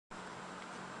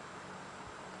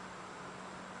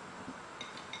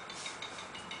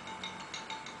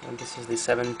and this is the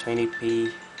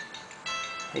 720p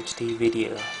HD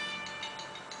video.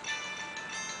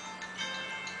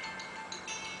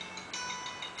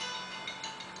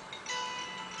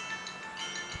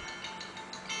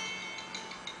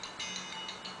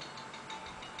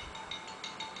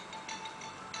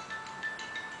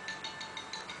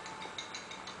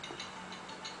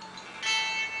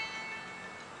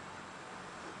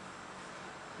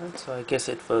 And so I guess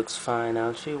it works fine.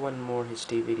 I'll show you one more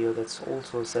HD video that's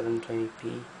also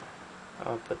 720p,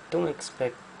 but don't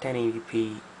expect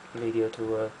 1080p video to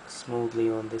work smoothly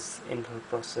on this Intel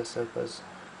processor, because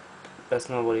that's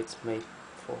not what it's made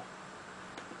for.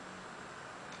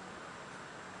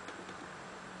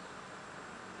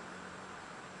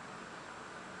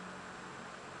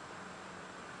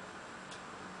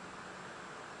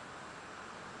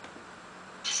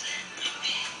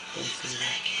 Don't see that.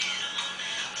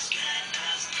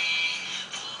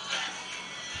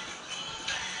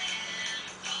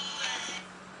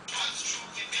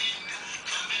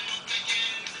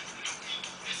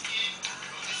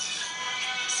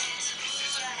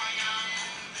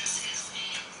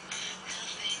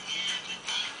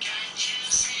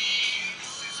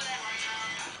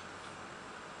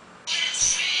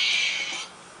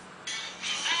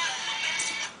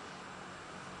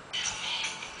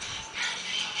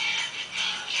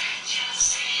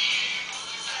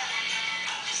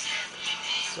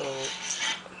 So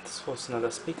this was another,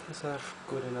 speakers are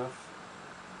good enough,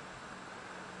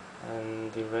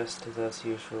 and the rest is as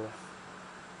usual.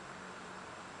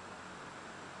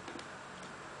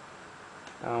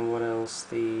 What else?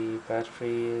 The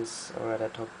battery is alright. I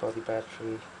talked about the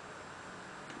battery.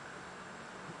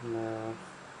 Now,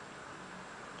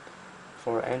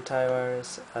 for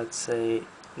antivirus, I'd say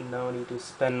no need to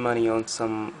spend money on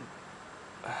some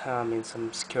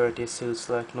some security suits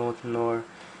like Norton or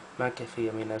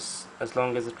McAfee. As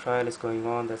long as the trial is going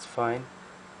on, that's fine.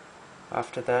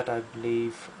 After that, I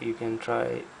believe you can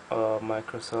try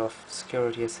Microsoft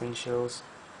Security Essentials.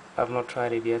 I've not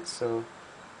tried it yet,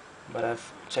 but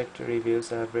I've checked the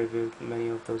reviews. I've reviewed many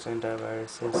of those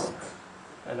antiviruses,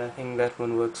 and I think that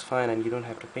one works fine, and you don't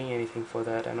have to pay anything for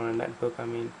that. And on a netbook,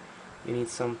 you need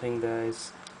something that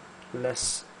is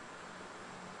less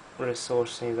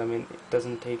resources. It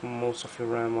doesn't take most of your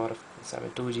RAM out of this.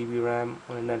 2 GB RAM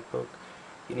on a netbook.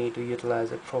 You need to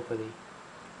utilize it properly.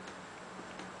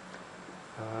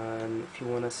 And if you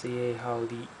want to see how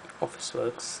the Office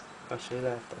works, I'll show you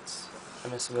that. That's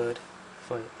MS Word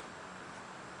for it.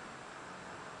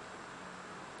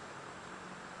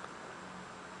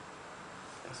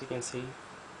 As you can see,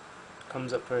 it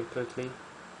comes up very quickly.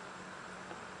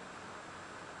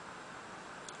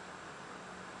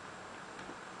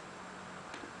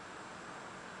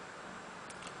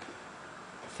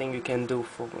 Thing you can do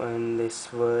in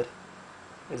this Word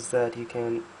is that you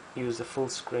can use the full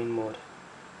screen mode.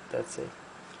 That's it.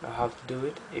 Now, how to do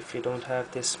it? If you don't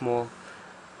have this small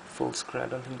full screen, I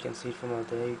don't think you can see it from out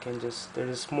there. You can just, there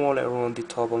is a small arrow on the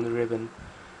top on the ribbon.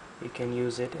 You can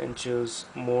use it and choose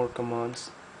more commands,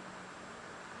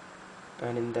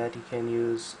 and in that you can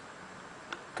use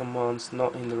commands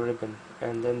not in the ribbon,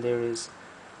 and then there is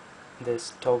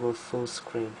this toggle full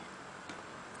screen.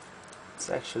 It's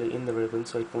actually in the ribbon,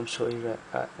 so it won't show you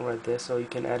right there. So you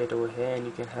can add it over here, and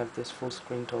you can have this full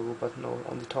screen toggle button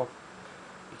on the top.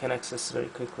 You can access very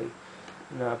quickly.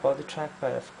 Now, about the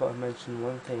trackpad, I forgot to mention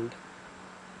one thing.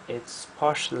 It's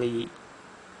partially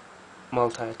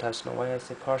multi-touch. Now, why I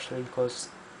say partially? Because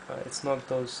it's not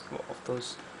those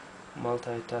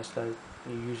multi-touch that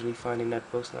you usually find in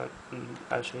netbooks. Now,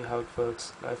 I'll show you how it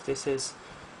works. Now, if this is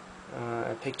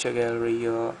a picture gallery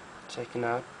you're checking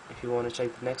out, if you want to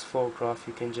check the next photograph,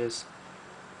 you can just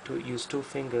use 2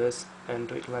 fingers and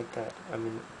do it like that.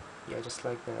 Yeah, just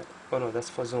like that. Oh no, that's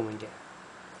for zooming. Yeah,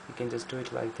 you can just do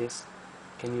it like this.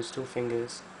 You can use 2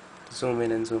 fingers to zoom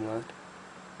in and zoom out,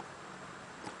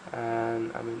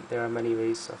 and there are many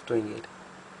ways of doing it.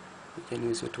 You can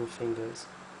use your 2 fingers.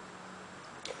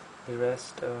 The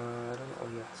rest, I don't know. Oh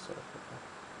yeah, sorry.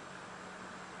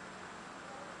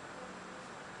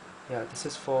 Yeah, this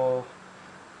is for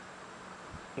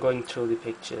going through the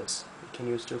pictures. You can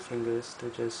use 2 fingers to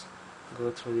just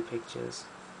go through the pictures.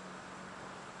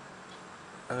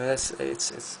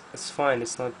 It's fine.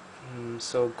 It's not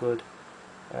so good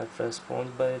at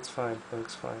response, but it's fine. It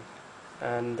works fine.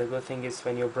 And the good thing is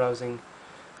when you're browsing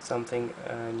something,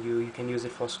 and you can use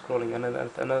it for scrolling. And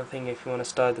another thing, if you want to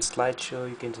start the slideshow,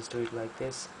 you can just do it like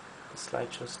this. The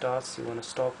slideshow starts. You want to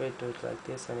stop it, do it like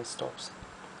this, and it stops.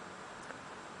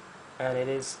 And it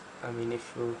is,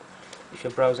 if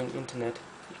you're browsing internet,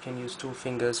 you can use 2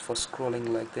 fingers for scrolling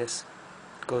like this.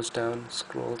 goes down,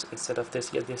 scrolls instead of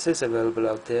this. Yeah, this is available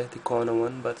out there, the corner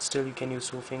one, but still you can use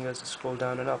two fingers to scroll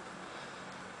down and up.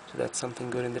 So that's something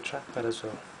good in the trackpad as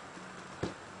well.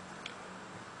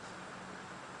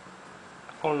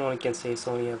 All in all, you can say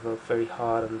Sony have worked very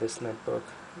hard on this netbook.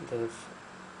 They've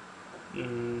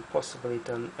possibly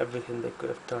done everything they could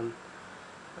have done.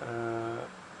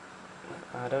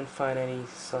 I don't find any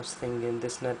such thing in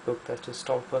this netbook that will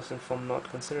stop a person from not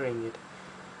considering it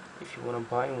if you want to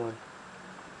buy one.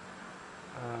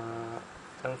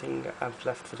 I don't think I've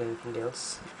left with anything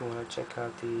else. If you want to check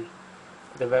out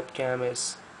the webcam,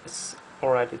 it's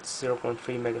alright. It's 0.3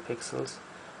 megapixels.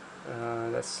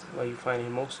 That's what you find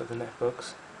in most of the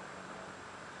netbooks.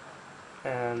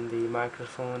 And the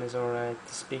microphone is alright.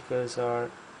 The speakers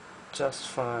are just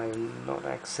fine, not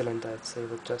excellent I'd say,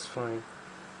 but just fine.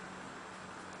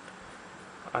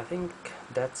 I think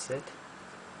that's it.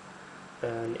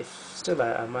 And if still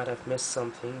I might have missed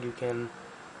something, you can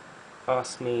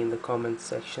ask me in the comment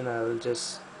section. I will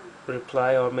just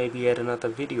reply, or maybe add another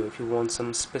video if you want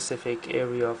some specific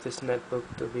area of this netbook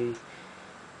to be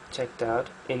checked out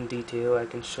in detail. I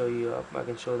can show you up. I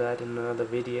can show that in another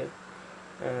video,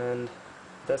 and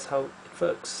that's how it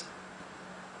works.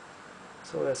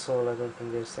 So that's all. I don't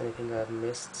think there's anything I've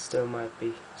missed. Still might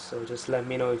be, so just let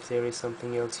me know if there is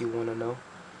something else you want to know.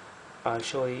 I'll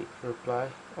surely reply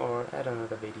or add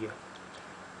another video.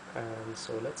 And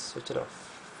so let's switch it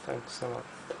off. Thanks a lot.